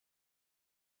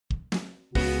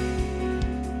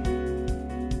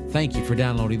Thank you for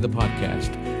downloading the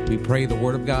podcast. We pray the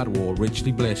Word of God will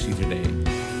richly bless you today.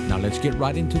 Now let's get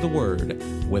right into the Word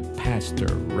with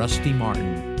Pastor Rusty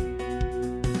Martin.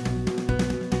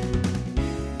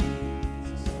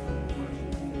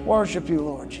 Worship you,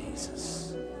 Lord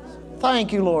Jesus.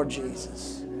 Thank you, Lord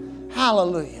Jesus.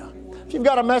 Hallelujah. If you've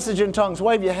got a message in tongues,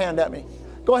 wave your hand at me.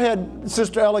 Go ahead,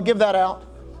 Sister Ella, give that out.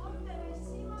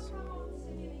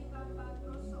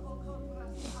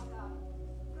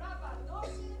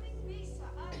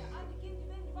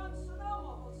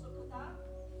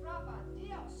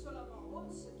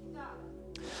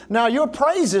 Now your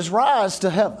praises rise to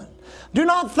heaven. Do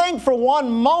not think for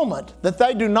one moment that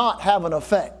they do not have an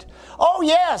effect. Oh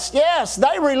yes,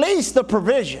 they release the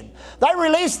provision. They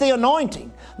release the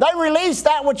anointing. They release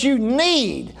that which you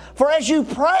need. For as you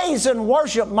praise and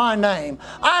worship my name,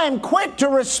 I am quick to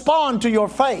respond to your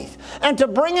faith and to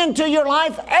bring into your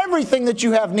life everything that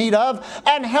you have need of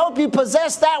and help you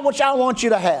possess that which I want you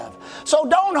to have. So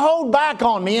don't hold back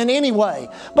on me in any way,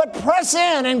 but press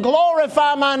in and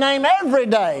glorify my name every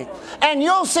day. And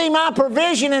you'll see my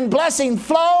provision and blessing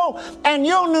flow, and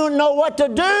you'll know what to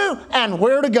do and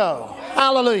where to go.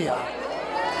 Hallelujah.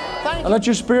 Now let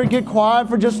your spirit get quiet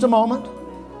for just a moment.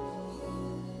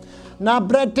 Na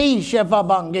brati shefa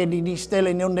bangedi di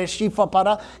stele nunde shifa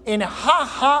para in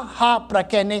ha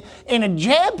prakene in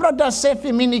jebra da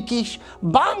sefi minikish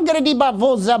bangredi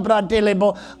bavoza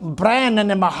bratelebo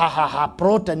branane maha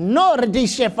prota nor di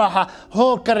shefa ha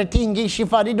ho karatingi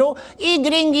shifarido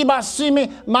igringi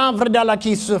basime mavrda la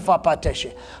kisufa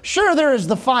pateshe. Sure, there is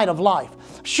the fight of life.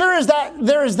 Sure is that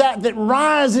there is that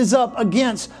rises up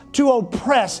against to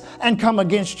oppress and come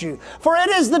against you. For it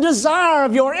is the desire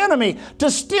of your enemy to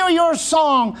steal your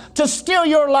song, to steal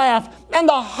your laugh, and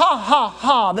the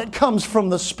ha that comes from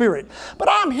the Spirit. But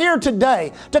I'm here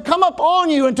today to come up on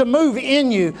you and to move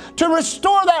in you, to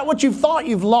restore that which you thought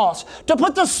you've lost, to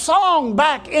put the song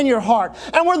back in your heart.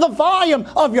 And where the volume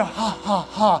of your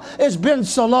ha has been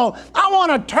so low, I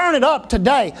want to turn it up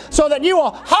today so that you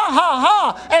will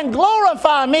ha and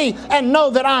glorify me and know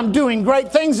that I'm doing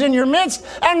great things in your midst,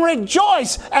 and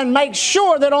rejoice and make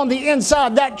sure that on the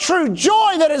inside that true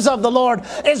joy that is of the Lord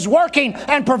is working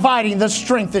and providing the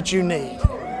strength that you need.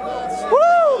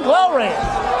 Woo! Glory!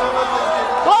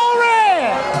 Glory!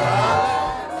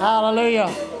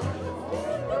 Hallelujah.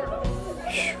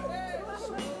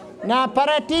 Na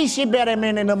paratishi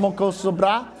beremene na moko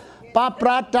sobra.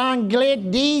 Papratangle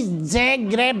di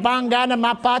zegre bangana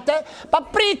mapate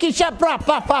papriki chapra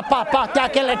pa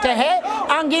takeletehe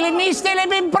angilimiste le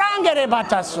bimbrangere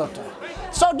batasota.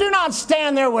 So do not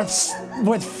stand there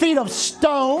with feet of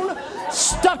stone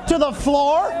stuck to the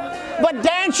floor, but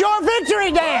dance your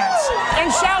victory dance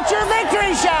and shout your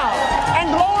victory shout and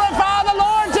glorify the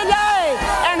Lord today,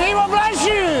 and He will bless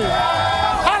you.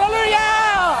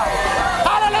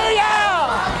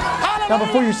 Now,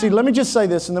 before you see, let me just say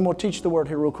this, and then we'll teach the word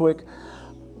here real quick.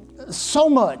 So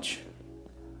much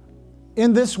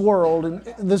in this world, in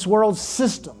this world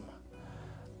system,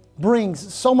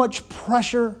 brings so much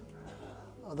pressure.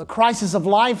 The crisis of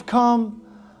life come,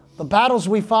 the battles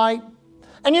we fight.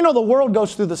 And you know, the world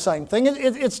goes through the same thing.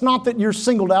 It's not that you're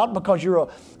singled out because you're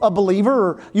a believer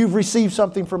or you've received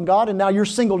something from God and now you're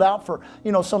singled out for,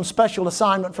 some special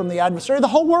assignment from the adversary. The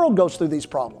whole world goes through these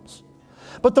problems.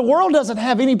 But the world doesn't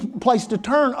have any place to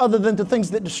turn other than to things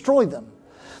that destroy them.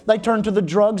 They turn to the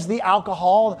drugs, the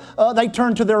alcohol. They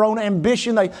turn to their own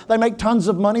ambition. They make tons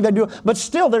of money. They do, but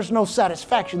still there's no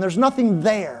satisfaction. There's nothing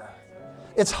there.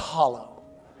 It's hollow.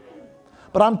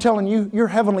 But I'm telling you, your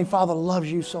Heavenly Father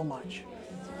loves you so much.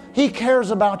 He cares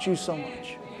about you so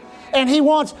much. And He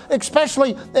wants,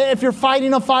 especially if you're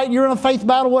fighting a fight, you're in a faith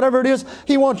battle, whatever it is,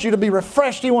 He wants you to be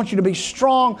refreshed. He wants you to be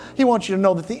strong. He wants you to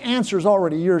know that the answer is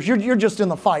already yours. You're just in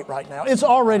the fight right now. It's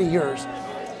already yours.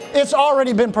 It's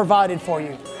already been provided for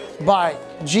you by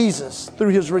Jesus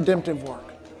through His redemptive work.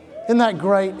 Isn't that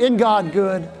great? Isn't God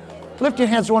good? Lift your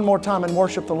hands one more time and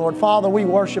worship the Lord. Father, we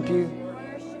worship you.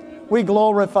 We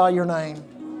glorify your name.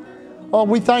 Oh,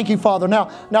 we thank you, Father. Now,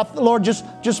 Lord,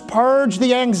 just purge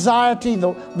the anxiety,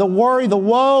 the worry, the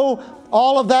woe,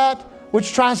 all of that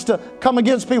which tries to come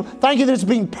against people. Thank you that it's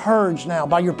being purged now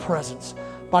by your presence,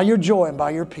 by your joy, and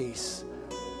by your peace.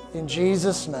 In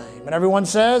Jesus' name. And everyone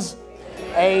says,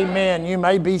 amen. You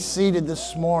may be seated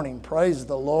this morning. Praise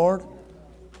the Lord.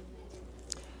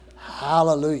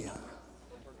 Hallelujah.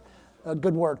 A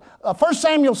good word. 1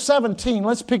 Samuel 17,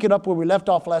 let's pick it up where we left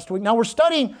off last week. Now we're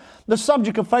studying the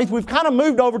subject of faith. We've kind of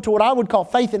moved over to what I would call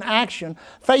faith in action,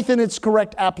 faith in its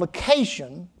correct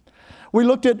application. We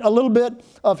looked at a little bit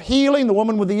of healing, the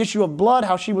woman with the issue of blood,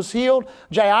 how she was healed.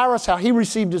 Jairus, how he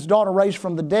received his daughter raised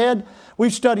from the dead.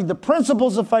 We've studied the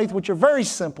principles of faith, which are very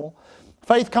simple.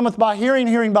 Faith cometh by hearing,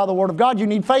 hearing by the Word of God. You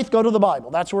need faith, go to the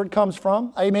Bible. That's where it comes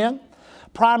from. Amen.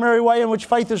 Primary way in which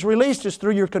faith is released is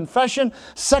through your confession.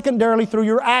 Secondarily, through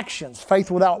your actions. Faith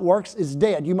without works is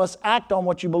dead. You must act on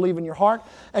what you believe in your heart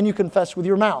and you confess with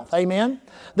your mouth. Amen.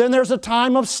 Then there's a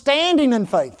time of standing in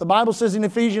faith. The Bible says in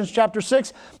Ephesians chapter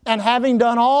 6, and having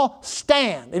done all,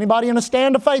 stand. Anybody in a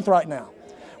stand of faith right now?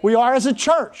 We are as a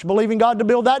church believing God to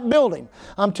build that building.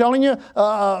 I'm telling you,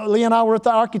 Lee and I were at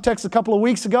the architects a couple of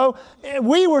weeks ago.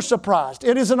 We were surprised.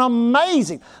 It is an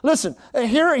amazing. Listen,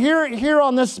 here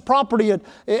on this property on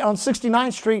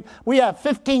 69th Street, we have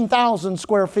 15,000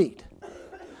 square feet.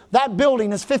 That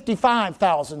building is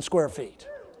 55,000 square feet.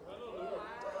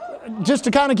 Just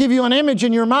to kind of give you an image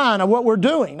in your mind of what we're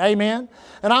doing. Amen.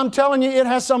 And I'm telling you, it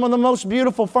has some of the most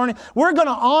beautiful furniture. We're going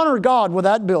to honor God with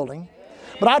that building.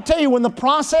 But I tell you, when the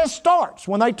process starts,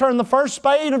 when they turn the first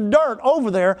spade of dirt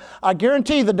over there, I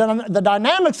guarantee the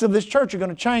dynamics of this church are going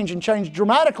to change and change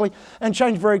dramatically and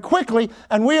change very quickly.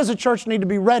 And we as a church need to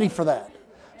be ready for that.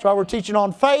 That's why we're teaching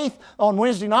on faith on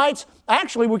Wednesday nights.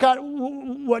 Actually,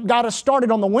 what got us started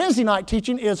on the Wednesday night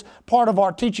teaching is part of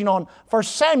our teaching on 1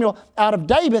 Samuel out of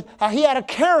David, how he had a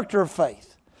character of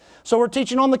faith. So we're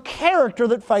teaching on the character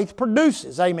that faith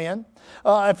produces. Amen.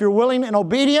 If you're willing and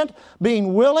obedient,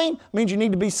 being willing means you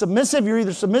need to be submissive. You're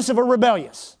either submissive or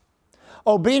rebellious.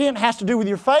 Obedient has to do with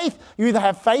your faith. You either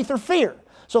have faith or fear.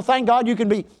 So thank God you can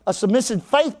be a submissive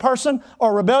faith person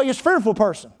or a rebellious fearful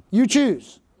person. You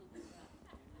choose.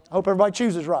 I hope everybody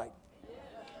chooses right.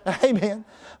 Amen.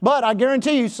 But I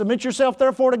guarantee you, submit yourself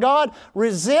therefore to God.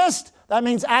 Resist. That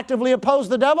means actively oppose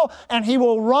the devil, and he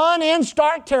will run in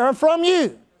stark terror from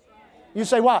you. You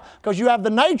say, why? Because you have the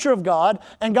nature of God,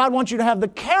 and God wants you to have the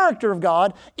character of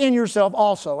God in yourself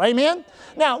also. Amen?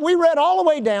 Now, we read all the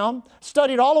way down,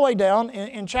 studied all the way down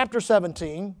in chapter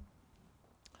 17,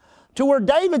 to where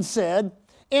David said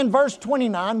in verse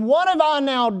 29, what have I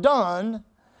now done?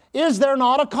 Is there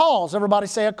not a cause? Everybody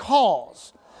say a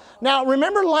cause. Now,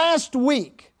 remember last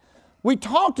week, we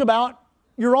talked about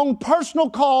your own personal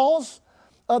cause,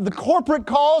 the corporate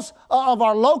cause of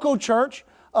our local church,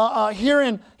 here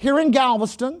in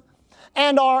Galveston,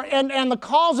 and the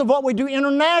cause of what we do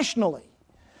internationally.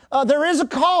 There is a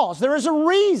cause, there is a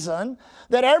reason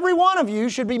that every one of you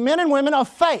should be men and women of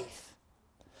faith.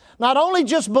 Not only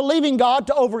just believing God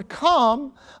to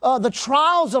overcome the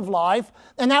trials of life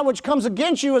and that which comes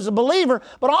against you as a believer,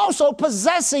 but also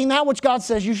possessing that which God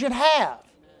says you should have.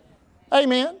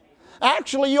 Amen.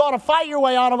 Actually, you ought to fight your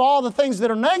way out of all the things that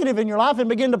are negative in your life and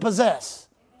begin to possess.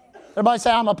 Everybody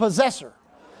say, I'm a possessor.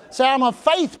 Say, I'm a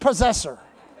faith possessor.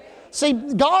 See,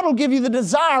 God will give you the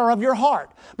desire of your heart,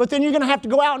 but then you're going to have to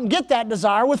go out and get that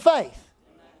desire with faith.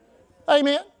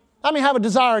 Amen? I mean, have a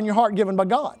desire in your heart given by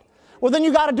God. Well, then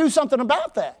you've got to do something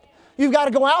about that. You've got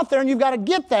to go out there and you've got to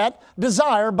get that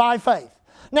desire by faith.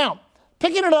 Now,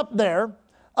 picking it up there,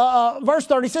 verse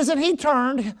 30 says, and he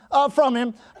turned from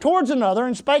him towards another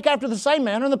and spake after the same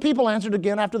manner, and the people answered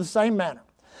again after the same manner.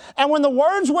 And when the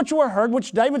words which were heard,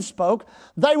 which David spoke,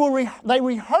 they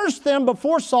rehearsed them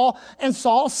before Saul, and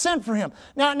Saul sent for him.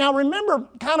 Now remember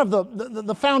kind of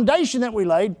the foundation that we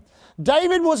laid.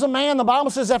 David was a man, the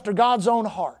Bible says, after God's own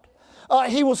heart.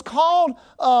 He was called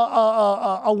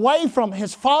away from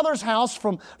his father's house,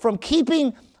 from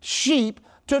keeping sheep,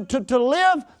 to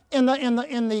live in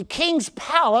the king's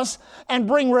palace and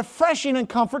bring refreshing and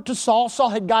comfort to Saul. Saul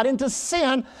had got into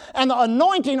sin, and the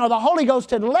anointing or the Holy Ghost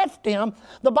had left him.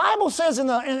 The Bible says in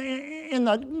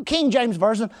the King James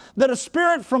Version that a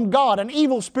spirit from God, an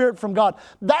evil spirit from God,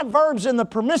 that verb's in the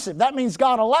permissive. That means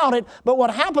God allowed it, but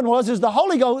what happened is the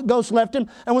Holy Ghost left him,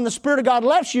 and when the Spirit of God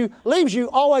leaves you,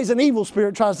 always an evil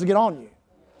spirit tries to get on you.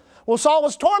 Well, Saul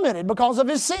was tormented because of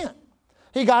his sin.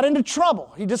 He got into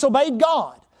trouble. He disobeyed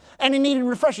God. And he needed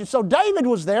refreshing. So David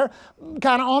was there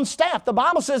kind of on staff. The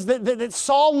Bible says that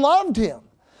Saul loved him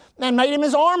and made him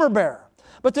his armor bearer.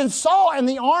 But then Saul and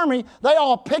the army, they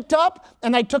all picked up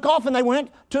and they took off and they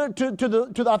went to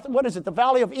the what is it, the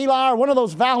Valley of Eli, or one of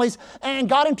those valleys, and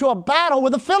got into a battle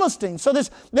with the Philistines. So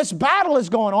this battle is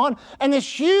going on, and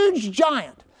this huge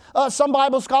giant, some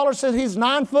Bible scholars say he's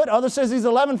 9 foot, others says he's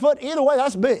 11 foot. Either way,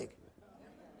 that's big.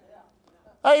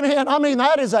 Amen. I mean,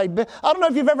 that is a big... I don't know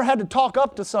if you've ever had to talk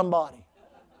up to somebody.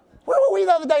 Where were we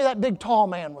the other day that big tall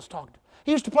man was talking to?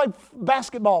 He used to play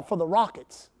basketball for the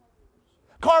Rockets.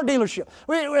 Car dealership.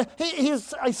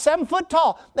 He's 7 foot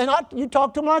tall. And you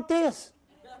talk to him like this.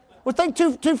 Well, think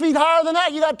 2 feet higher than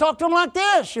that, you got to talk to him like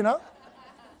this, you know.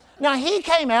 Now, he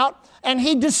came out and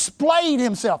he displayed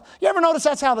himself. You ever notice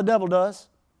that's how the devil does?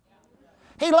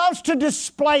 He loves to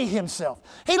display himself.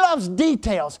 He loves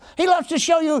details. He loves to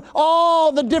show you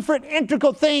all the different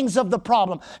intricate things of the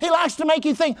problem. He likes to make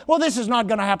you think, well, this is not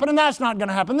going to happen and that's not going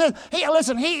to happen.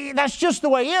 That's just the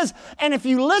way he is. And if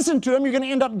you listen to him, you're going to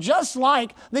end up just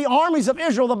like the armies of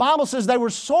Israel. The Bible says they were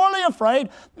sorely afraid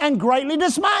and greatly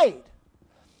dismayed.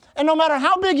 And no matter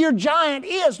how big your giant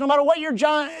is, no matter what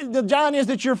the giant is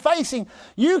that you're facing,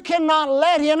 you cannot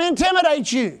let him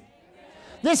intimidate you.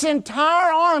 This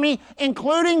entire army,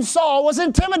 including Saul, was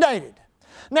intimidated.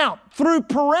 Now, through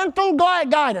parental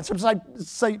guidance,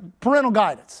 say parental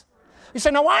guidance. You say,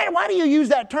 now why do you use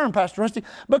that term, Pastor Rusty?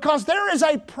 Because there is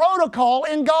a protocol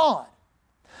in God.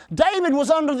 David was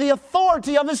under the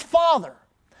authority of his father.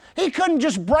 He couldn't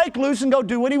just break loose and go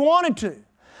do what he wanted to.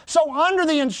 So under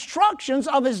the instructions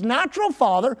of his natural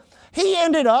father, he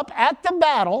ended up at the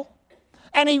battle,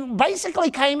 and he basically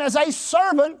came as a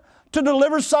servant to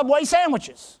deliver Subway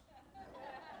sandwiches.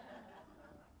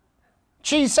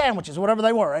 Cheese sandwiches, whatever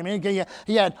they were. I mean,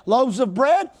 he had loaves of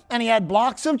bread and he had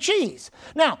blocks of cheese.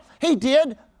 Now, he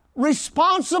did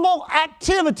responsible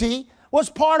activity was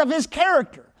part of his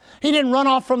character. He didn't run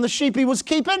off from the sheep he was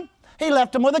keeping. He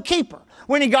left them with a keeper.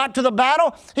 When he got to the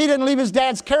battle, he didn't leave his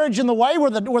dad's carriage in the way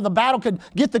where the battle could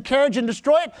get the carriage and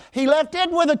destroy it. He left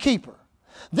it with a keeper.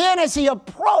 Then as he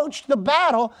approached the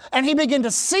battle and he began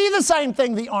to see the same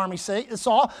thing the army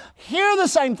saw, hear the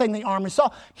same thing the army saw,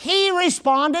 he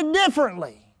responded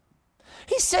differently.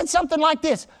 He said something like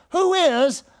this, "Who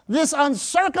is this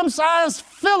uncircumcised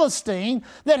Philistine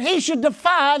that he should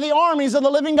defy the armies of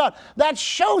the living God?" That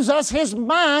shows us his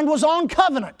mind was on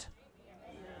covenant.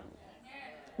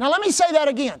 Now let me say that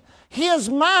again. His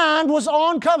mind was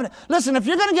on covenant. Listen, if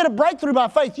you're going to get a breakthrough by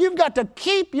faith, you've got to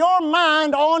keep your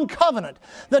mind on covenant.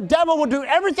 The devil will do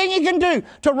everything he can do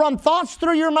to run thoughts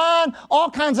through your mind, all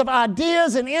kinds of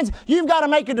ideas and ends. You've got to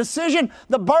make a decision.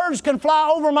 The birds can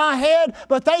fly over my head,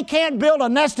 but they can't build a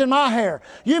nest in my hair.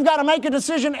 You've got to make a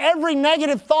decision. Every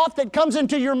negative thought that comes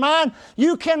into your mind,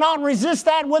 you cannot resist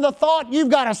that with a thought. You've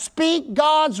got to speak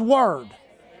God's word.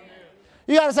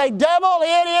 You got to say, devil,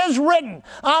 it is written.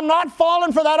 I'm not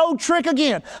falling for that old trick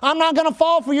again. I'm not going to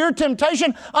fall for your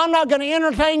temptation. I'm not going to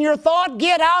entertain your thought.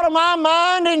 Get out of my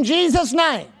mind in Jesus'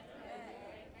 name.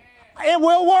 It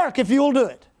will work if you'll do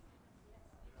it.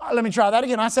 Let me try that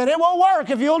again. I said, it will work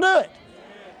if you'll do it.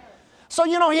 So,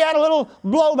 he had a little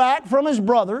blowback from his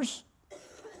brothers.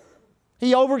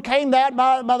 He overcame that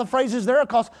by the phrases there,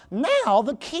 because now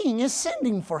the king is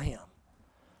sending for him.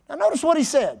 Now notice what he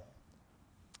said.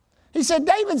 He said,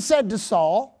 David said to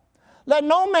Saul, "Let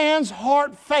no man's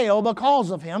heart fail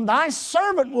because of him. Thy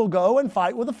servant will go and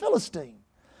fight with the Philistine."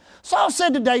 Saul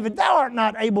said to David, "Thou art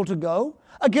not able to go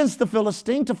against the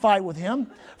Philistine to fight with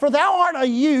him, for thou art a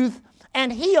youth,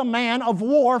 and he a man of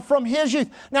war from his youth."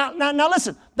 Now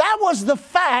listen, that was the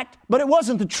fact, but it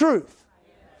wasn't the truth.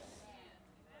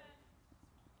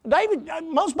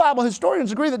 Most Bible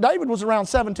historians agree that David was around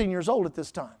 17 years old at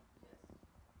this time.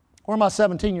 Where are my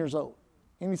 17 years old?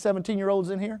 Any 17-year-olds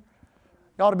in here?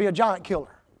 You ought to be a giant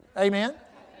killer. Amen?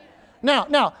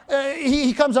 Now,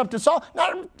 he comes up to Saul.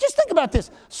 Now, just think about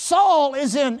this. Saul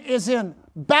is in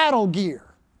battle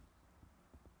gear.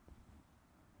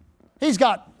 He's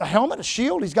got a helmet, a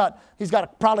shield. He's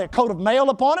got probably a coat of mail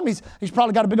upon him. He's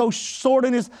probably got a big old sword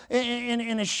in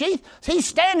his sheath. He's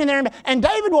standing there, and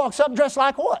David walks up dressed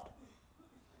like what?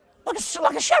 Like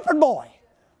a shepherd boy.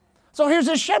 So here's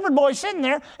this shepherd boy sitting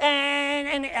there,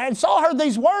 and Saul heard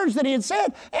these words that he had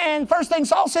said, and first thing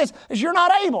Saul says is, "You're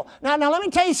not able." Now let me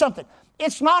tell you something.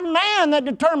 It's not man that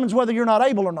determines whether you're not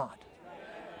able or not.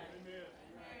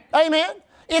 Amen?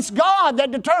 It's God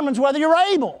that determines whether you're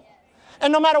able.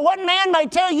 And no matter what man may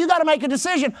tell you, you got to make a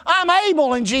decision. I'm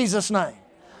able in Jesus' name.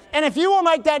 And if you will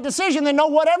make that decision, then know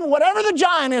whatever the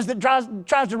giant is that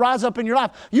tries to rise up in your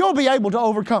life, you'll be able to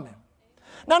overcome him.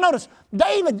 Now notice,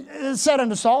 David said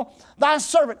unto Saul, "Thy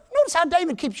servant." Notice how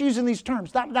David keeps using these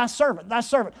terms. Thy servant, thy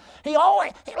servant.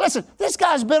 Listen, this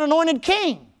guy's been anointed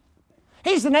king.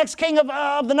 He's the next king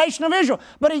of the nation of Israel.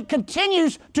 But he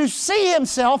continues to see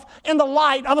himself in the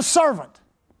light of a servant.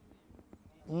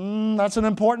 That's an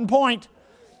important point.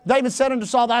 David said unto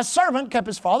Saul, "Thy servant kept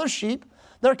his father's sheep.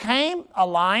 There came a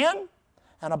lion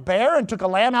and a bear and took a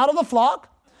lamb out of the flock.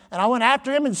 And I went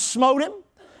after him and smote him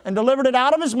and delivered it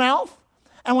out of his mouth.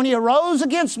 And when he arose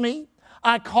against me,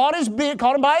 I caught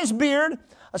him by his beard,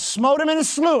 I smote him and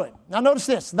slew him." Now notice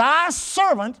this. "Thy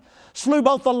servant slew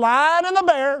both the lion and the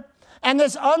bear, and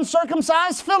this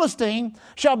uncircumcised Philistine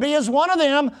shall be as one of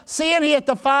them, seeing he hath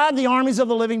defied the armies of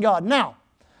the living God." Now,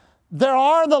 there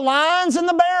are the lions and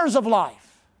the bears of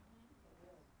life.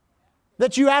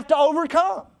 that you have to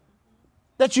overcome,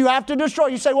 that you have to destroy.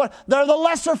 You say, well, they're the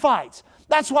lesser fights.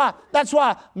 That's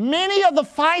why many of the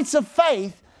fights of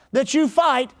faith that you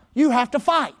fight, you have to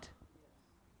fight.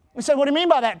 We say, what do you mean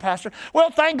by that, Pastor?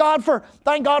 Well, thank God for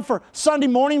Sunday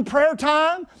morning prayer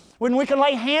time when we can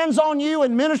lay hands on you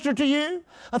and minister to you.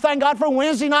 Thank God for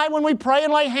Wednesday night when we pray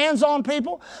and lay hands on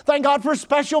people. Thank God for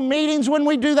special meetings when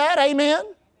we do that. Amen.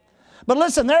 But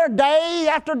listen, there are day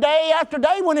after day after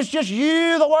day when it's just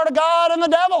you, the Word of God, and the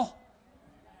devil.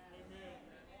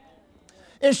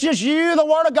 It's just you, the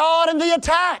Word of God, and the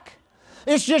attack.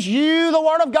 It's just you, the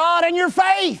Word of God, and your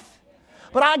faith.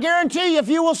 But I guarantee you, if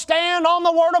you will stand on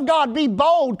the Word of God, be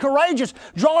bold, courageous,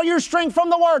 draw your strength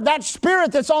from the Word, that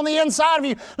Spirit that's on the inside of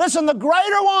you. Listen, the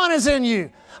greater one is in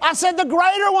you. I said the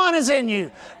greater one is in you.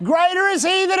 Greater is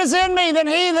He that is in me than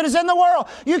he that is in the world.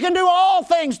 You can do all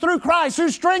things through Christ who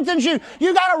strengthens you.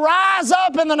 You got to rise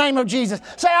up in the name of Jesus.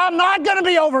 Say, I'm not going to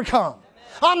be overcome.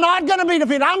 I'm not going to be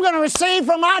defeated. I'm going to receive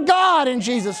from my God in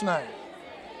Jesus' name.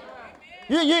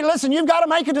 Listen, you've got to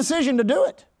make a decision to do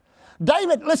it.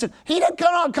 David, listen, he didn't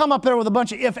come up there with a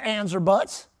bunch of ifs, ands, or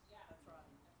buts.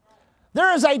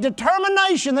 There is a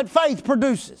determination that faith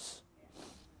produces.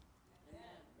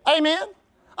 Amen.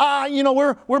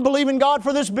 We're believing God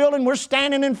for this building. We're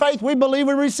standing in faith. We believe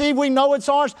we receive. We know it's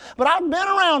ours. But I've been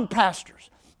around pastors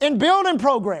in building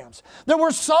programs that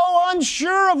were so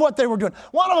unsure of what they were doing.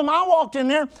 One of them, I walked in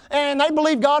there and they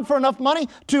believed God for enough money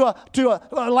to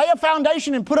lay a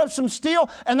foundation and put up some steel,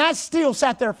 and that steel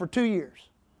sat there for 2 years.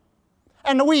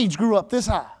 And the weeds grew up this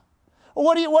high. Well,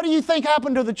 what do you think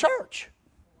happened to the church?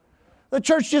 The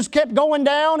church just kept going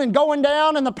down, and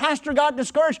the pastor got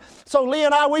discouraged. So Lee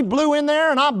and we blew in there,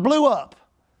 and I blew up.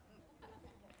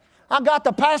 I got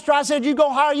the pastor, I said, you go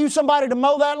hire you somebody to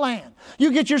mow that land. You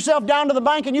get yourself down to the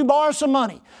bank and you borrow some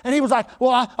money. And he was like,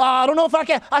 well, I don't know if I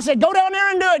can. I said, go down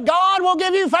there and do it. God will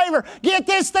give you favor. Get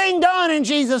this thing done in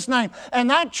Jesus' name. And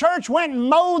that church went and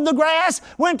mowed the grass,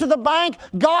 went to the bank,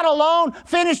 got a loan,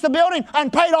 finished the building,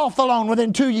 and paid off the loan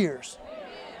within 2 years.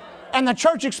 And the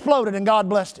church exploded, and God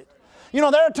blessed it. You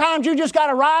know, there are times you just got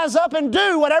to rise up and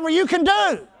do whatever you can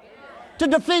do to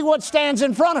defeat what stands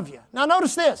in front of you. Now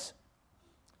notice this.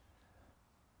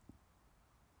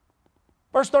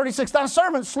 Verse 36, thy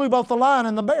servant slew both the lion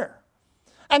and the bear.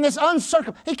 And this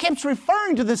uncircumcised, he keeps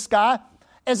referring to this guy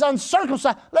as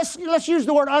uncircumcised. Let's use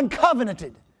the word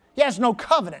uncovenanted. He has no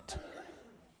covenant.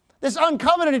 This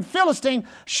uncovenanted Philistine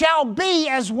shall be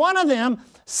as one of them,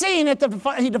 seeing that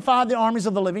he defied the armies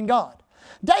of the living God.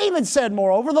 David said,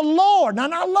 moreover, the Lord, now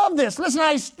I love this. Listen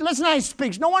how he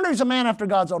speaks. No wonder he's a man after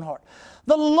God's own heart.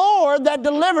 The Lord that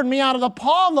delivered me out of the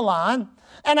paw of the lion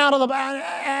and out of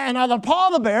the paw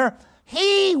of the bear,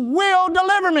 He will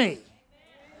deliver me.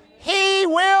 He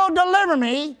will deliver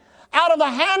me out of the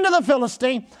hand of the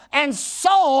Philistine. And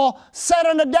Saul said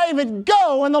unto David,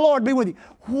 go, and the Lord be with you.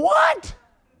 What?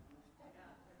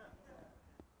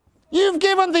 You've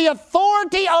given the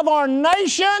authority of our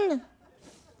nation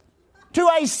to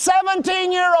a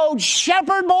 17-year-old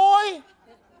shepherd boy?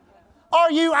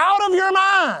 Are you out of your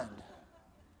mind?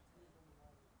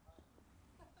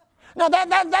 Now,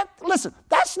 listen,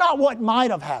 that's not what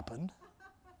might have happened.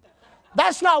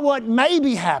 That's not what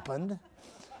maybe happened.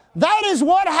 That is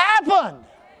what happened.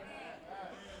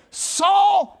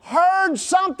 Saul heard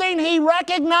something he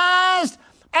recognized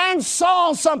and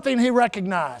saw something he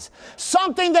recognized.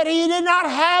 Something that he did not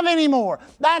have anymore.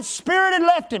 That spirit had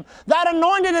left him. That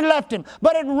anointing had left him.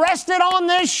 But it rested on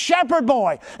this shepherd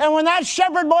boy. And when that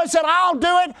shepherd boy said, I'll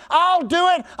do it, I'll do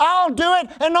it, I'll do it,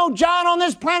 and no giant on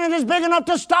this planet is big enough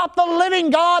to stop the living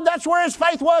God, that's where his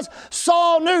faith was.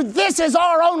 Saul knew this is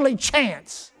our only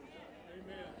chance.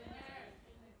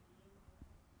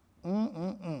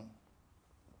 And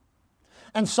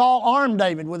Saul armed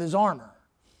David with his armor.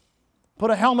 Put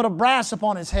a helmet of brass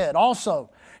upon his head. Also,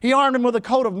 he armed him with a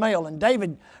coat of mail, and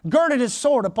David girded his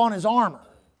sword upon his armor,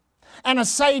 and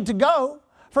essayed to go,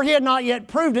 for he had not yet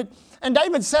proved it. And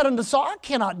David said unto Saul, I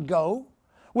cannot go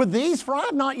with these, for I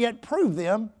have not yet proved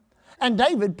them. And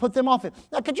David put them off him.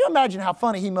 Now, could you imagine how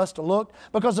funny he must have looked?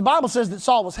 Because the Bible says that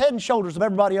Saul was head and shoulders of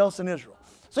everybody else in Israel.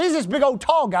 So he's this big old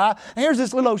tall guy, and here's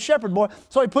this little old shepherd boy.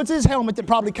 So he puts his helmet that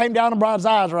probably came down about his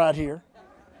eyes right here.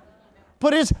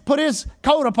 Put his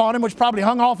coat upon him, which probably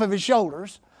hung off of his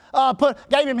shoulders.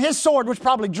 Gave him his sword, which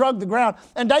probably drugged the ground.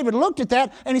 And David looked at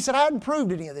that, and he said, I hadn't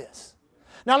proved any of this.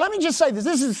 Now, let me just say this.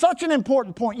 This is such an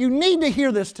important point. You need to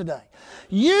hear this today.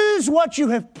 Use what you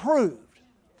have proved.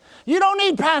 You don't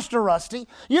need Pastor Rusty.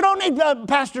 You don't need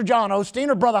Pastor John Osteen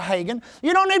or Brother Hagin.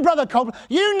 You don't need Brother Copeland.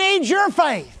 You need your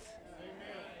faith.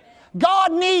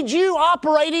 God needs you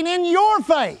operating in your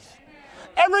faith.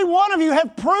 Every one of you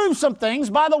have proved some things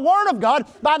by the Word of God,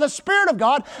 by the Spirit of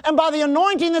God, and by the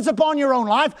anointing that's upon your own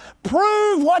life.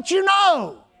 Prove what you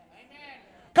know.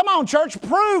 Come on, church,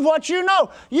 prove what you know.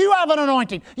 You have an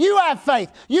anointing. You have faith.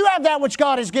 You have that which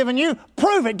God has given you.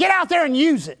 Prove it. Get out there and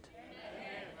use it.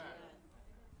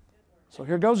 So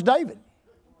here goes David.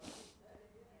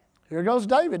 Here goes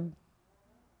David.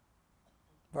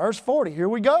 Verse 40, here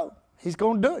we go. He's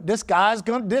going to do it. This guy is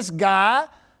going to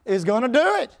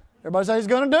do it. Everybody say he's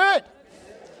going to do it.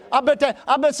 I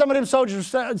bet some of them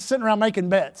soldiers are sitting around making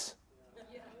bets.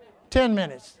 10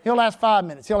 minutes. He'll last 5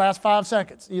 minutes. He'll last 5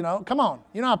 seconds. You know, come on.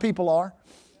 You know how people are.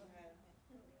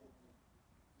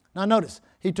 Now notice,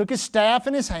 he took his staff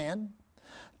in his hand,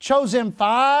 chose him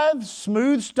 5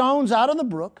 smooth stones out of the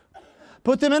brook,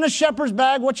 put them in a shepherd's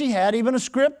bag, which he had, even in a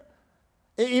scrip,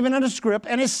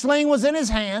 and his sling was in his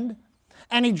hand,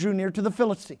 and he drew near to the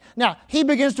Philistine. Now, he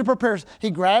begins to prepare.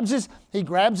 He grabs his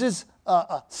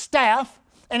staff,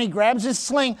 and he grabs his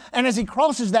sling, and as he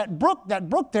crosses that brook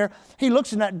there, he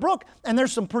looks in that brook, and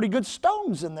there's some pretty good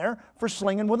stones in there for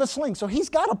slinging with a sling. So he's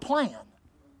got a plan.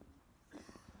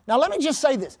 Now let me just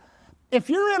say this. If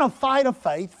you're in a fight of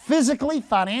faith, physically,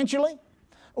 financially,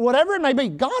 whatever it may be,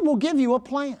 God will give you a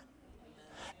plan.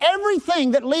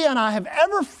 Everything that Leah and I have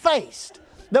ever faced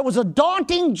that was a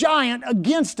daunting giant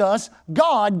against us,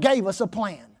 God gave us a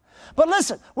plan. But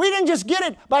listen, we didn't just get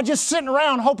it by just sitting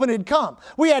around hoping it'd come.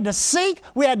 We had to seek,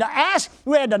 we had to ask,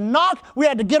 we had to knock, we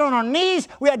had to get on our knees,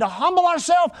 we had to humble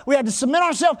ourselves, we had to submit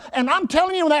ourselves. And I'm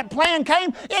telling you, when that plan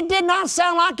came, it did not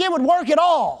sound like it would work at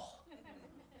all.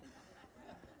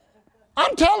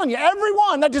 I'm telling you,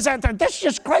 everyone, that's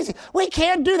just crazy. We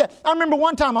can't do that. I remember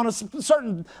one time on a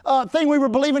certain thing we were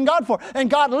believing God for, and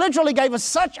God literally gave us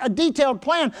such a detailed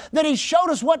plan that He showed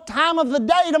us what time of the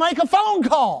day to make a phone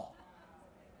call.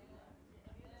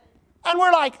 And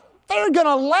we're like, they're going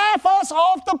to laugh us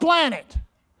off the planet.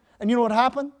 And you know what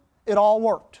happened? It all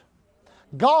worked.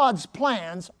 God's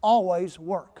plans always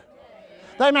work.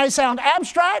 They may sound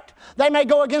abstract. They may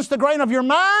go against the grain of your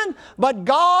mind. But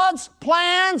God's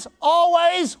plans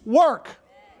always work.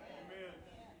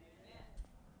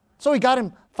 So he got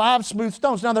him 5 smooth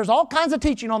stones. Now there's all kinds of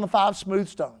teaching on the 5 smooth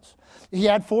stones. He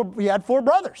had four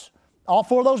brothers. All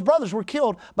 4 of those brothers were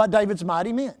killed by David's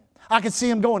mighty men. I could see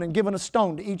him going and giving a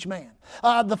stone to each man.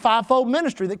 The 5-fold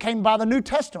ministry that came by the New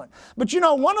Testament. But you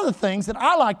know, one of the things that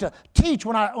I like to teach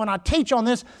when I teach on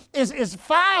this is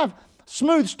 5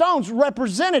 smooth stones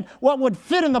represented what would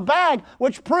fit in the bag,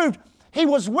 which proved he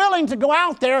was willing to go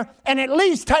out there and at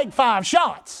least take 5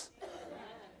 shots.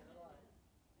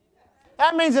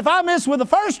 That means if I miss with the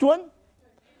first one,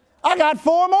 I got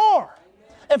 4 more.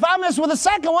 If I miss with the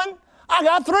second one, I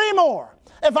got 3 more.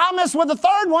 If I miss with the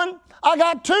third one, I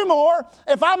got 2 more.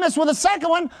 If I miss with the second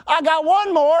one, I got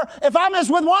 1 more. If I miss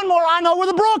with 1 more, I know where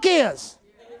the brook is.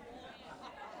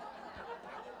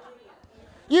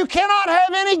 You cannot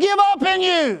have any give up in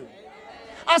you.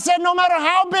 I said no matter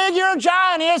how big your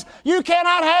giant is, you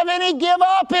cannot have any give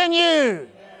up in you.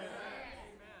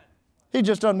 He's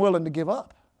just unwilling to give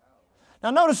up.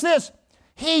 Now notice this.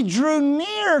 He drew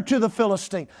near to the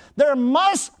Philistine. There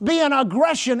must be an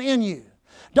aggression in you.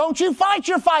 Don't you fight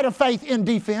your fight of faith in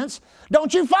defense.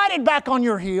 Don't you fight it back on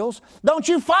your heels. Don't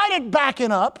you fight it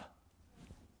backing up.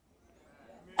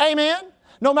 Amen.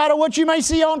 No matter what you may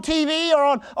see on TV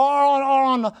or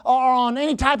on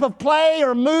any type of play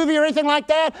or movie or anything like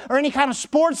that, or any kind of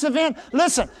sports event.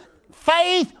 Listen,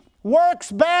 faith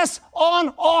works best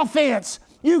on offense.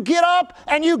 You get up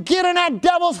and you get in that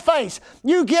devil's face.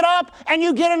 You get up and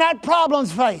you get in that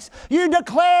problem's face. You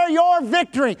declare your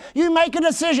victory. You make a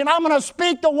decision. I'm going to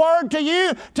speak the word to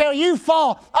you till you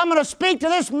fall. I'm going to speak to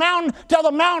this mountain till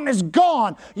the mountain is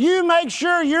gone. You make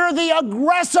sure you're the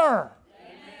aggressor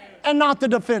and not the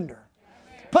defender.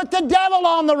 Put the devil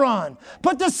on the run.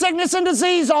 Put the sickness and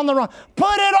disease on the run.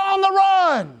 Put it on the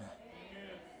run.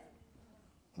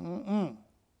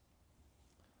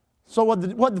 So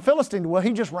what the Philistine did? Well,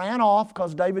 he just ran off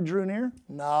because David drew near?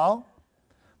 No.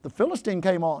 The Philistine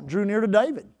came on, drew near to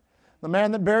David, the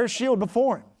man that bare his shield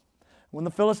before him. When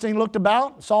the Philistine looked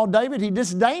about and saw David, he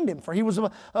disdained him, for he was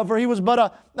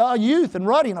but a youth and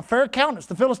ruddy and a fair countenance.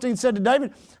 The Philistine said to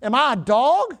David, "Am I a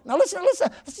dog?" Now listen,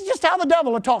 this is just how the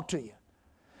devil will talk to you.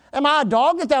 "Am I a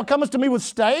dog that thou comest to me with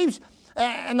staves?"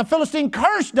 And the Philistine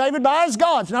cursed David by his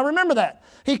gods. Now remember that.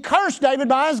 He cursed David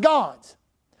by his gods.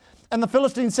 And the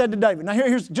Philistine said to David, now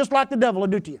here's just like the devil will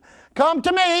do to you. "Come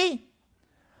to me,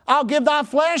 I'll give thy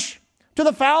flesh to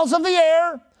the fowls of the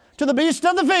air, to the beasts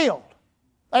of the field."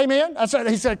 Amen.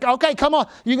 He said, okay, come on.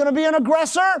 You're going to be an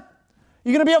aggressor?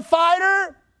 You're going to be a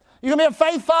fighter? You're going to be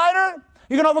a faith fighter?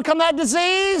 You're going to overcome that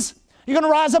disease? You're going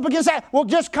to rise up against that? Well,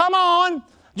 just come on.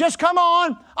 Just come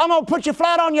on. I'm going to put you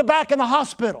flat on your back in the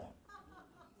hospital.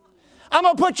 I'm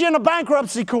going to put you in a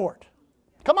bankruptcy court.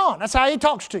 Come on. That's how he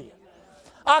talks to you.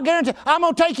 I guarantee, I'm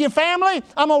going to take your family.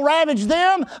 I'm going to ravage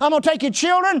them. I'm going to take your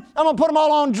children. I'm going to put them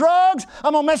all on drugs.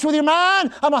 I'm going to mess with your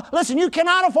mind. Listen, you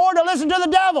cannot afford to listen to the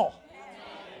devil.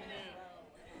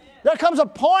 There comes a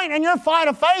point in your fight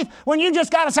of faith when you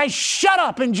just got to say, shut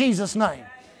up in Jesus' name.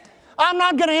 I'm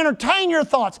not going to entertain your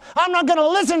thoughts. I'm not going to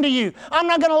listen to you. I'm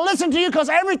not going to listen to you because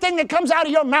everything that comes out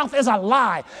of your mouth is a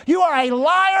lie. You are a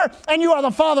liar and you are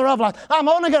the father of lies. I'm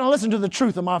only going to listen to the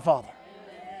truth of my Father.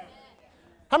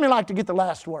 How many like to get the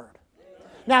last word?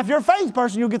 Now, if you're a faith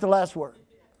person, you'll get the last word.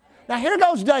 Now, here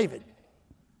goes David.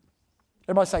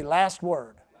 Everybody say, last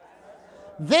word.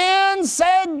 Then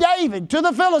said David to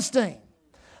the Philistine,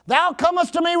 Thou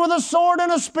comest to me with a sword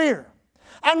and a spear,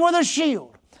 and with a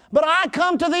shield. But I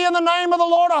come to thee in the name of the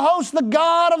Lord of hosts, the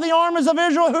God of the armies of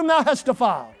Israel, whom thou hast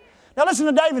defiled. Now listen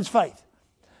to David's faith.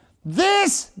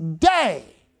 This day,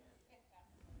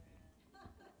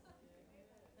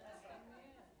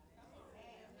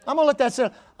 I'm going to let that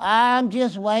sit. I'm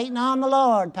just waiting on the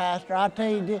Lord, Pastor. I'll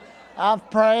tell you, I've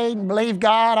prayed and believed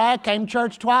God. I came to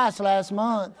church twice last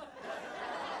month.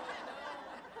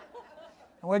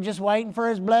 And we're just waiting for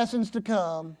His blessings to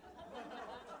come.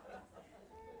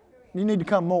 You need to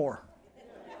come more.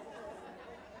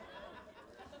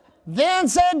 Then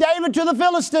said David to the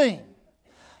Philistine,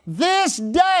 This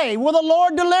day will the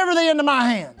Lord deliver thee into my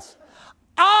hands.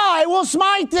 I will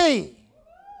smite thee.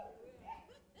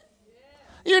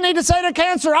 You need to say to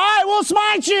cancer, I will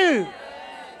smite you.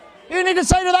 You need to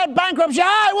say to that bankruptcy,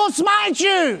 I will smite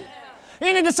you.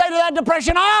 You need to say to that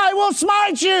depression, I will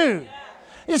smite you.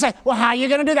 You say, well, how are you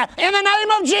going to do that? In the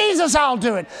name of Jesus, I'll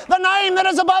do it. The name that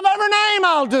is above every name,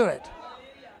 I'll do it.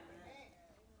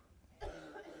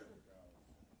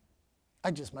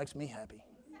 That just makes me happy.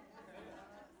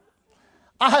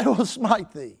 I will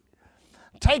smite thee.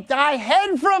 Take thy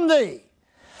head from thee.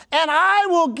 And I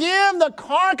will give the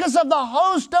carcass of the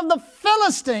host of the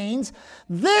Philistines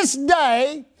this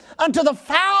day unto the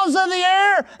fowls of the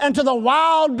air and to the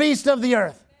wild beasts of the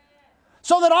earth,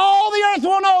 so that all the earth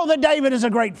will know that David is a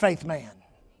great faith man.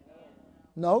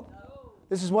 No,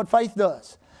 this is what faith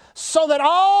does. So that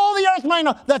all the earth may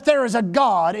know that there is a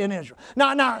God in Israel.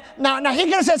 Now, he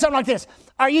could have said something like this.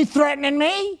 Are you threatening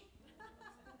me?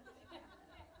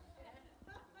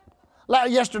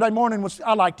 Yesterday morning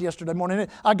I liked yesterday morning.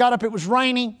 I got up, it was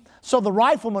raining, so the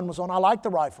Rifleman was on. I liked the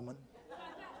Rifleman.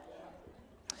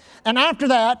 And after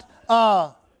that,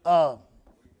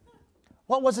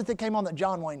 what was it that came on that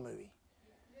John Wayne movie?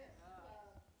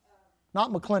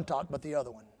 Not McClintock, but the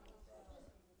other one.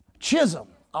 Chisholm.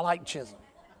 I like Chisholm.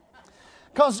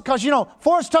 Because,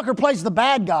 Forrest Tucker plays the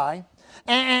bad guy,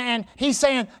 and he's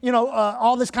saying,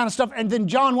 all this kind of stuff. And then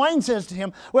John Wayne says to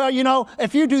him, well,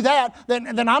 if you do that,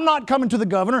 then I'm not coming to the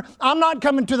governor. I'm not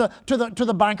coming to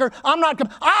the banker.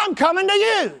 I'm coming to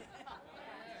you.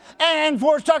 And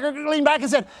Forrest Tucker leaned back and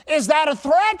said, is that a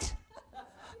threat?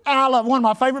 And I love one of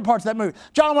my favorite parts of that movie.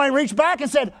 John Wayne reached back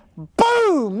and said,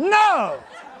 boom, no.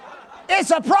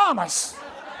 It's a promise.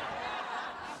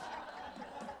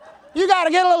 You got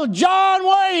to get a little John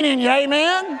Wayne in you,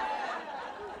 amen?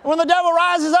 When the devil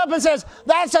rises up and says,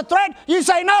 that's a threat, you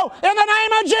say, no, in the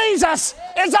name of Jesus,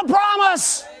 it's a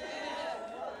promise.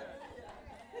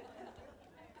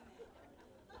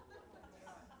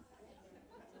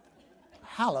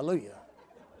 Hallelujah.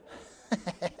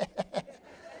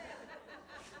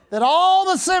 That all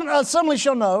the assembly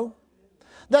shall know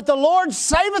that the Lord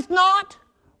saveth not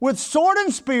with sword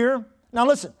and spear. Now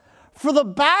listen, for the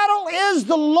battle is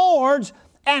the Lord's,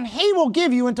 and He will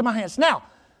give you into my hands. Now,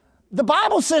 the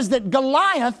Bible says that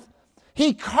Goliath,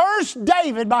 he cursed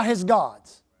David by his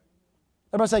gods.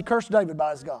 Everybody say, cursed David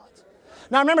by his gods.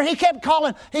 Now remember, he kept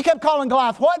calling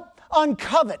Goliath what?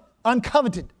 Uncoveted,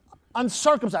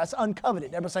 uncircumcised,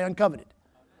 uncoveted. Everybody say uncoveted.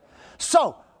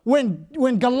 So, when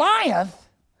Goliath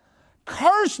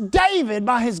cursed David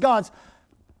by his gods,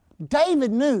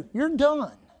 David knew, you're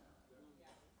done.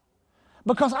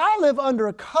 Because I live under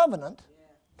a covenant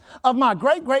of my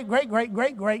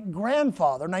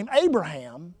great-great-great-great-great-great-grandfather named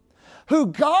Abraham, who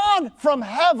God from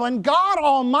heaven, God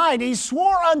Almighty,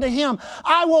 swore unto him,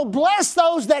 I will bless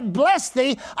those that bless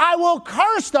thee, I will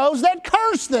curse those that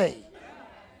curse thee.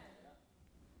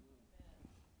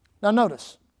 Now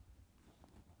notice.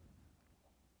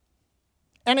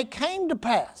 And it came to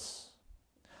pass,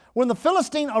 when the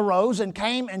Philistine arose and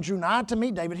came and drew nigh to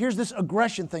meet David, here's this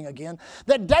aggression thing again,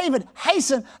 that David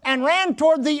hastened and ran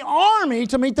toward the army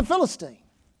to meet the Philistine.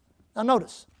 Now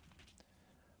notice.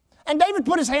 And David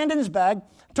put his hand in his bag,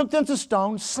 took thence a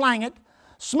stone, slang it,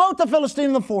 smote the Philistine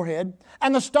in the forehead,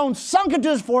 and the stone sunk into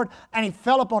his forehead, and he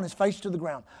fell upon his face to the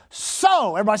ground.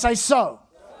 So, everybody say so.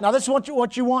 Now this is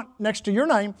what you want next to your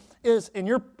name is in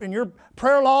your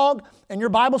prayer log, in your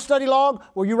Bible study log,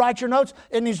 where you write your notes,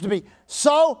 it needs to be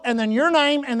so, and then your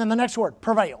name, and then the next word,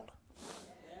 prevailed.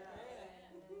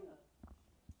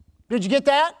 Did you get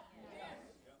that?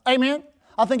 Amen.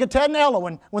 I think of Ted and Ella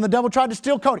when the devil tried to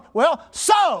steal Cody. Well,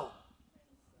 so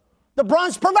the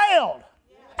Brunts prevailed,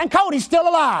 and Cody's still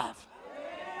alive.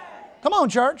 Come on,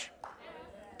 church.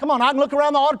 Come on, I can look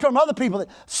around the auditorium, other people that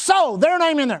so their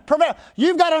name in there, prevail.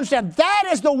 You've got to understand that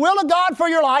is the will of God for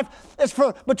your life. It's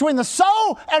for between the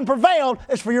so and prevailed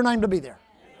is for your name to be there.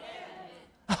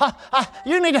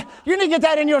 You need to get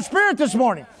that in your spirit this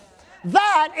morning.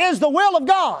 That is the will of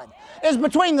God. Is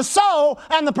between the so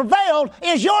and the prevailed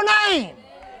is your name.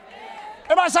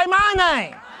 Everybody say my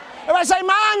name. Everybody say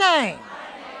my name.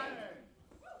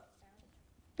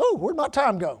 Oh, where'd my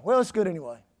time go? Well, it's good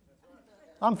anyway.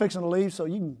 I'm fixing to leave so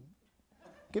you can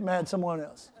get mad at someone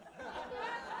else.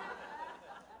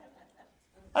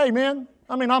 Amen.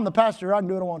 I mean, I'm the pastor. I can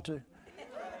do what I want to.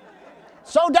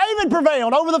 So David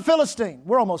prevailed over the Philistine.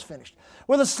 We're almost finished.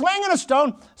 With a sling and a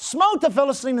stone, smote the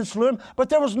Philistine and slew him, but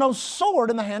there was no sword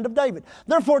in the hand of David.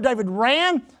 Therefore David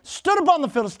ran, stood upon the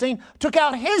Philistine, took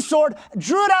out his sword,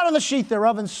 drew it out of the sheath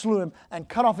thereof, and slew him, and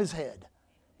cut off his head.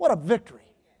 What a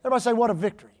victory. Everybody say, what a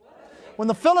victory. When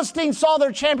the Philistines saw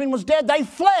their champion was dead, they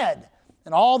fled.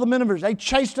 And all the men of Israel, they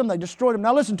chased him, they destroyed him.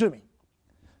 Now listen to me.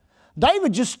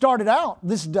 David just started out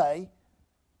this day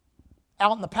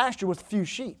out in the pasture with a few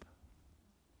sheep.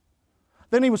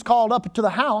 Then he was called up to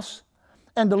the house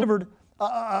and delivered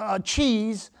a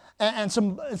cheese and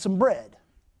some bread.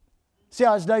 See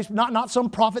how his days, not some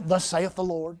prophet, thus saith the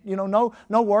Lord. You know,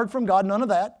 no word from God, none of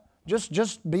that.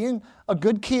 Just being a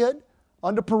good kid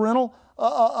under parental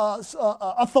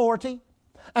authority.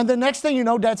 And the next thing you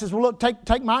know, Dad says, well, look,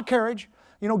 take my carriage.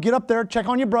 You know, get up there, check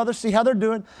on your brothers, see how they're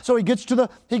doing. So he gets to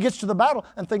the battle,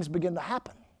 and things begin to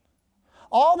happen.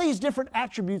 All these different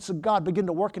attributes of God begin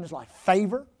to work in his life.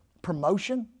 Favor,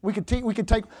 promotion. We could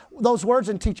take those words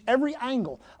and teach every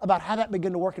angle about how that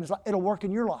begin to work in his life. It'll work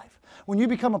in your life. When you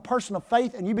become a person of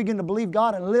faith and you begin to believe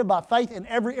God and live by faith in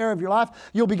every area of your life,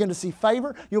 you'll begin to see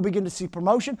favor. You'll begin to see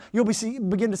promotion. You'll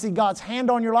begin to see God's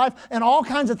hand on your life, and all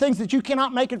kinds of things that you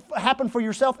cannot make it happen for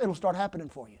yourself, it'll start happening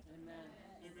for you. Amen.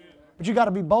 But you got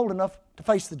to be bold enough to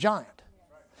face the giant.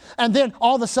 And then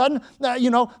all of a sudden,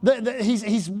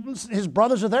 his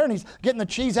brothers are there, and he's getting the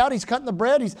cheese out. He's cutting the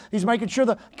bread. He's making sure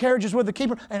the carriage is with the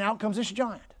keeper. And out comes this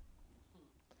giant.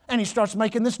 And he starts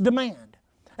making this demand.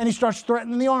 And he starts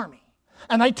threatening the army.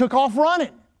 And they took off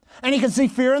running. And he can see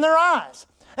fear in their eyes.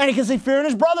 And he can see fear in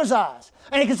his brother's eyes.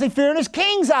 And he can see fear in his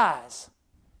king's eyes.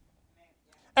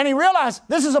 And he realized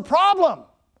this is a problem.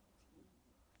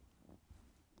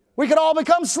 We could all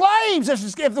become slaves.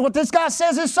 If what this guy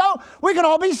says is so, we can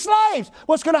all be slaves.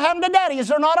 What's going to happen to Daddy? Is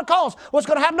there not a cause? What's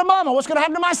going to happen to Mama? What's going to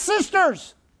happen to my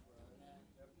sisters?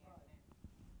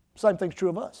 Same thing's true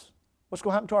of us. What's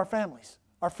going to happen to our families,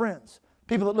 our friends,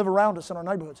 people that live around us in our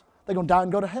neighborhoods? They're going to die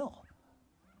and go to hell.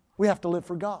 We have to live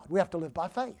for God. We have to live by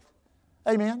faith.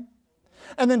 Amen.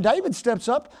 And then David steps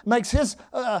up, makes his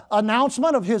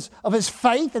announcement of his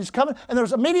faith that is coming, and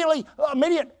there's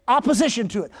immediate opposition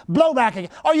to it. Blowback again.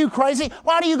 Are you crazy?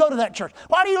 Why do you go to that church?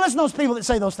 Why do you listen to those people that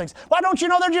say those things? Why don't you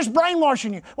know they're just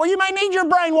brainwashing you? Well, you may need your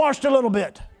brain washed a little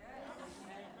bit.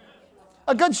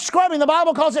 A good scrubbing, the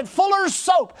Bible calls it fuller's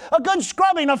soap. A good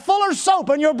scrubbing of fuller's soap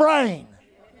in your brain.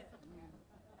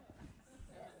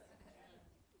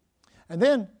 And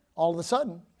then, all of a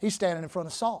sudden, he's standing in front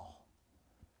of Saul.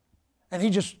 And he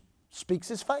just speaks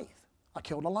his faith. I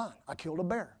killed a lion. I killed a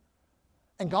bear.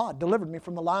 And God delivered me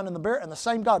from the lion and the bear, and the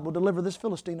same God will deliver this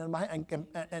Philistine in my hand.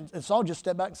 And Saul just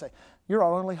stepped back and said, you're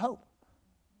our only hope.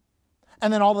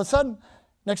 And then all of a sudden,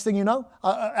 next thing you know,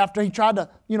 after he tried to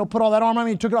put all that armor on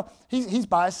me, he took it off. He's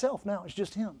by himself now. It's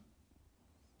just him.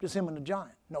 Just him and the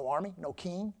giant. No army, no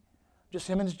king. Just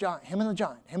him and his giant. Him and the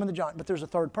giant. Him and the giant. But there's a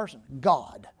third person.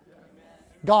 God.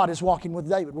 God is walking with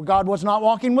David. Well, God was not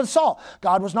walking with Saul.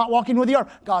 God was not walking with the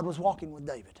army. God was walking with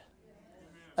David.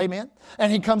 Amen.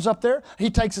 And he comes up there.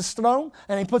 He takes a stone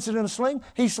and he puts it in a sling.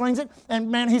 He slings it, and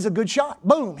man, he's a good shot.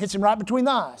 Boom, hits him right between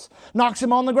the eyes. Knocks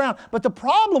him on the ground. But the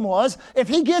problem was, if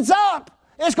he gets up,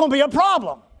 it's going to be a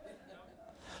problem.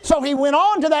 So he went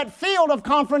on to that field of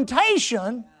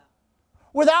confrontation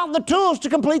without the tools to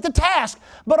complete the task.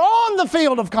 But on the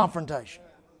field of confrontation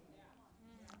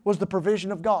was the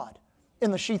provision of God in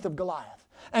the sheath of Goliath.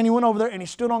 And he went over there and he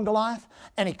stood on Goliath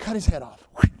and he cut his head off.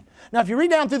 Now if you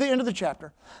read down through the end of the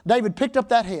chapter, David picked up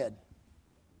that head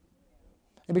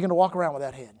He began to walk around with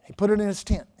that head. He put it in his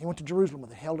tent. He went to Jerusalem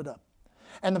with it, held it up.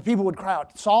 And the people would cry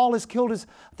out, Saul has killed his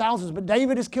thousands, but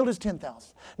David has killed his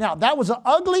 10,000. Now, that was an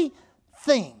ugly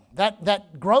thing,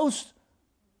 that gross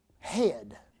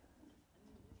head,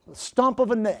 the stump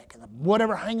of a neck, and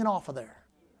whatever hanging off of there.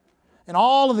 And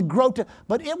all of the grotesque,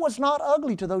 but it was not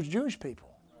ugly to those Jewish people.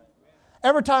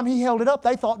 Every time he held it up,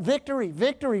 they thought victory,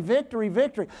 victory, victory,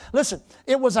 victory. Listen,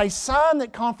 it was a sign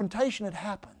that confrontation had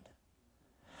happened.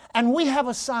 And we have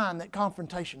a sign that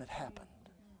confrontation had happened.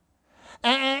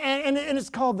 And it's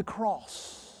called the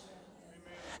cross.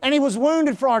 And He was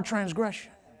wounded for our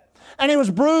transgression. And He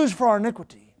was bruised for our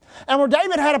iniquity. And where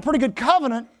David had a pretty good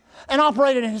covenant and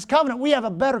operated in his covenant, we have a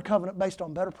better covenant based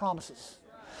on better promises.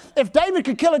 If David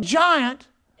could kill a giant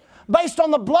based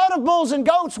on the blood of bulls and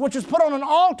goats, which is put on an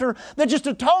altar that just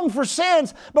atoned for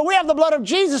sins, but we have the blood of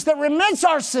Jesus that remits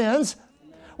our sins,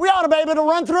 we ought to be able to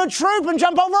run through a troop and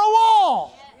jump over a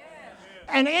wall.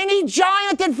 And any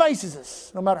giant that faces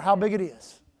us, no matter how big it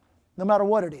is, no matter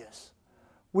what it is,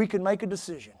 we can make a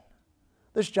decision.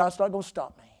 This giant's not going to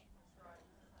stop me.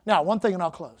 Now, one thing and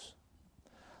I'll close.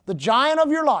 The giant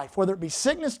of your life, whether it be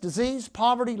sickness, disease,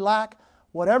 poverty, lack,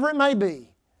 whatever it may be,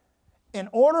 in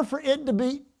order for it to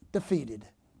be defeated,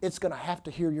 it's going to have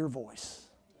to hear your voice.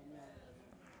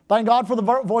 Thank God for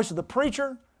the voice of the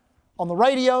preacher, on the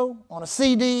radio, on a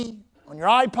CD, on your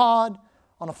iPod,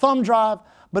 on a thumb drive,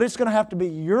 but it's going to have to be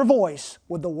your voice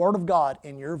with the Word of God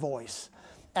in your voice.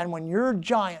 And when your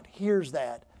giant hears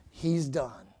that, he's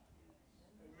done.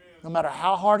 No matter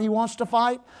how hard he wants to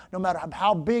fight, no matter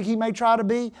how big he may try to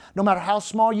be, no matter how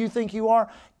small you think you are,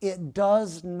 it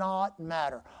does not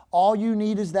matter. All you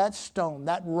need is that stone,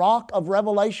 that rock of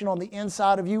revelation on the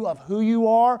inside of you of who you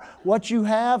are, what you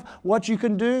have, what you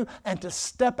can do, and to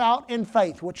step out in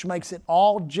faith, which makes it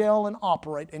all gel and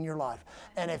operate in your life.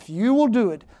 And if you will do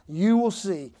it, you will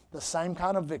see the same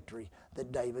kind of victory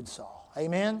that David saw.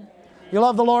 Amen? You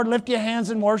love the Lord? Lift your hands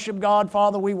and worship God.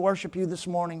 Father, we worship You this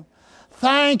morning.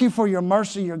 Thank You for Your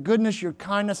mercy, Your goodness, Your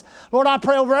kindness. Lord, I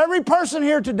pray over every person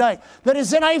here today that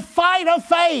is in a fight of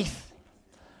faith,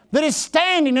 that is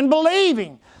standing and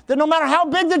believing that no matter how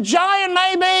big the giant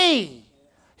may be,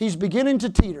 he's beginning to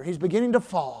teeter, he's beginning to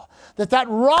fall. That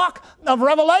rock of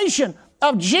revelation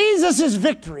of Jesus'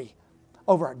 victory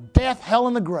over death, hell,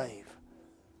 and the grave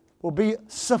will be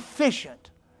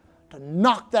sufficient to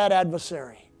knock that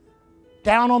adversary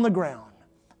down on the ground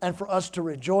and for us to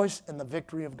rejoice in the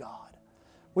victory of God.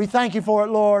 We thank You for it,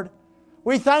 Lord.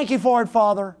 We thank You for it,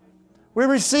 Father. We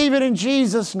receive it in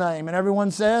Jesus' name. And everyone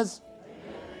says,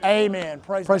 Amen.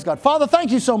 Praise God. Father,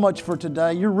 thank You so much for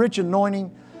today. Your rich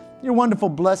anointing, Your wonderful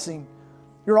blessing,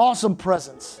 Your awesome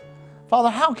presence. Father,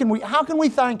 how can we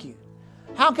thank You?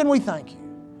 How can we thank You?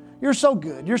 You're so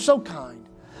good. You're so kind.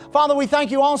 Father, we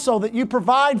thank You also that You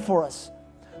provide for us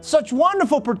such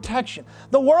wonderful protection.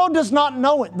 The world does not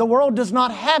know it. The world does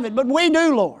not have it, but we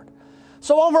do, Lord.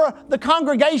 So over the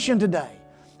congregation today,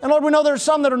 and Lord, we know there are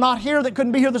some that are not here that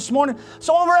couldn't be here this morning.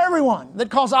 So over everyone that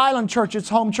calls Island Church its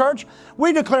home church,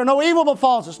 we declare no evil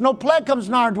befalls us, no plague comes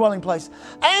nigh our dwelling place.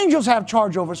 Angels have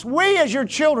charge over us. We as Your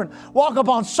children walk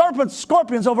upon serpents,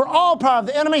 scorpions, over all power of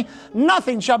the enemy.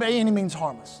 Nothing shall by any means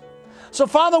harm us. So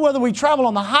Father, whether we travel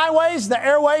on the highways, the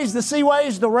airways, the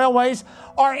seaways, the railways,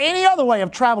 or any other way of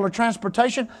travel or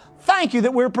transportation, thank You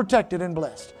that we're protected and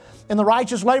blessed. In the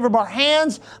righteous labor of our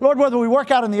hands, Lord, whether we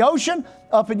work out in the ocean,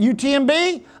 up at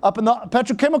UTMB, up in the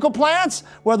petrochemical plants,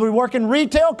 whether we work in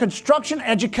retail, construction,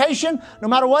 education, no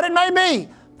matter what it may be,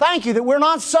 thank You that we're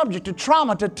not subject to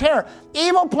trauma, to terror,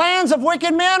 evil plans of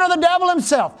wicked men or the devil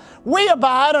himself. We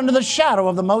abide under the shadow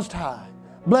of the Most High,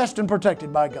 blessed and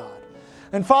protected by God.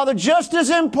 And Father, just as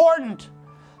important,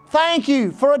 thank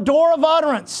You for a door of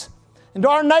utterance into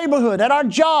our neighborhood, at our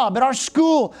job, at our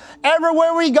school,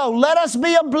 everywhere we go. Let us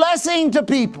be a blessing to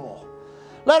people.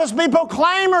 Let us be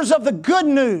proclaimers of the good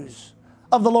news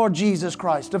of the Lord Jesus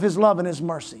Christ, of His love and His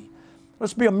mercy.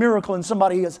 Let's be a miracle in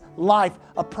somebody's life,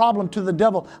 a problem to the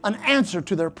devil, an answer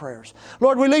to their prayers.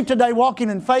 Lord, we leave today walking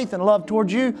in faith and love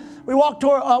towards You. We walk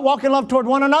in love toward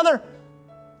one another.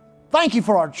 Thank You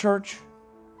for our church.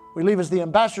 We leave as the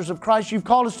ambassadors of Christ You've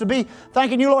called us to be.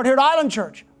 Thanking You, Lord, here at Island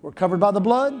Church. We're covered by the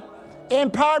blood,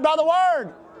 empowered by the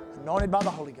Word, anointed by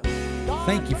the Holy Ghost.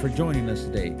 Thank you for joining us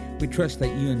today. We trust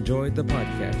that you enjoyed the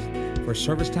podcast. For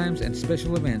service times and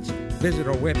special events, visit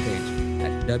our webpage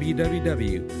at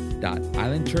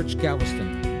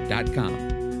www.islandchurchgalveston.com.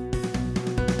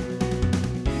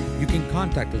 You can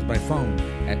contact us by phone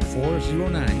at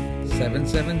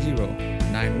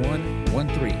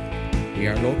 409-770-9113. We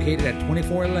are located at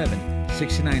 2411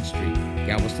 69th Street,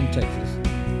 Galveston, Texas.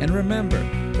 And remember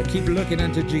to keep looking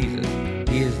unto Jesus,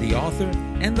 He is the author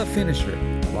and the finisher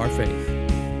of our faith.